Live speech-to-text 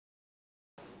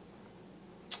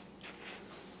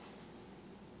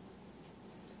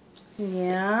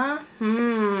Yeah?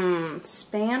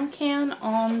 Spam can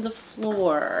on the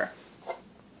floor.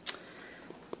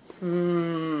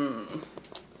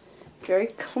 Very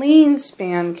clean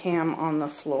spam can on the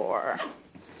floor.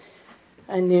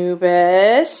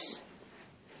 Anubis.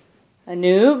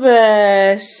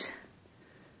 Anubis.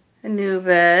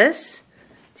 Anubis.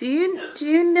 Do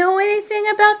you know anything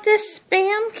about this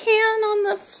spam can on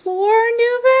the floor,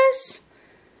 Anubis?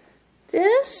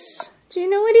 This? Do you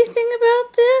know anything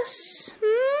about this?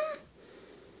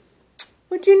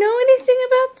 Would you know anything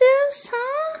about this,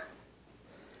 huh?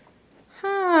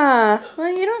 Well,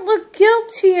 you don't look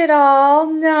guilty at all.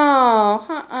 No.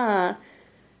 How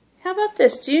about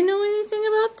this? Do you know anything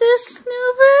about this,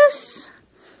 Anubis?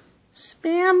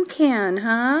 Spam can,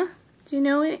 huh? Do you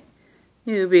know it?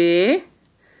 Newbie?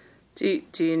 Do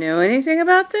you know anything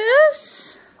about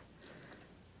this?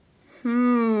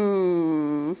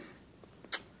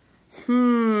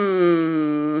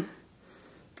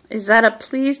 Is that a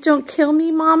please don't kill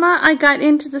me, Mama? I got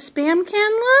into the spam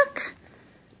can look?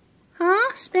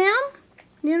 Huh? Spam?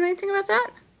 You know anything about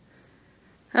that?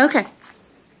 Okay.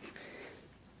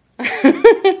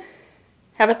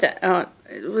 How about that? Oh,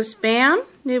 it was spam?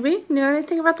 Newbie? Know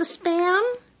anything about the spam?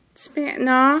 Spam?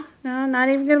 No, not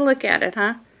even gonna look at it,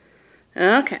 huh?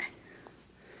 Okay.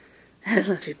 I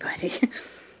love you, buddy.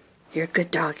 You're a good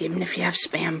dog, even if you have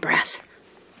spam breath.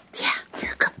 Yeah,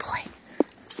 you're a good boy.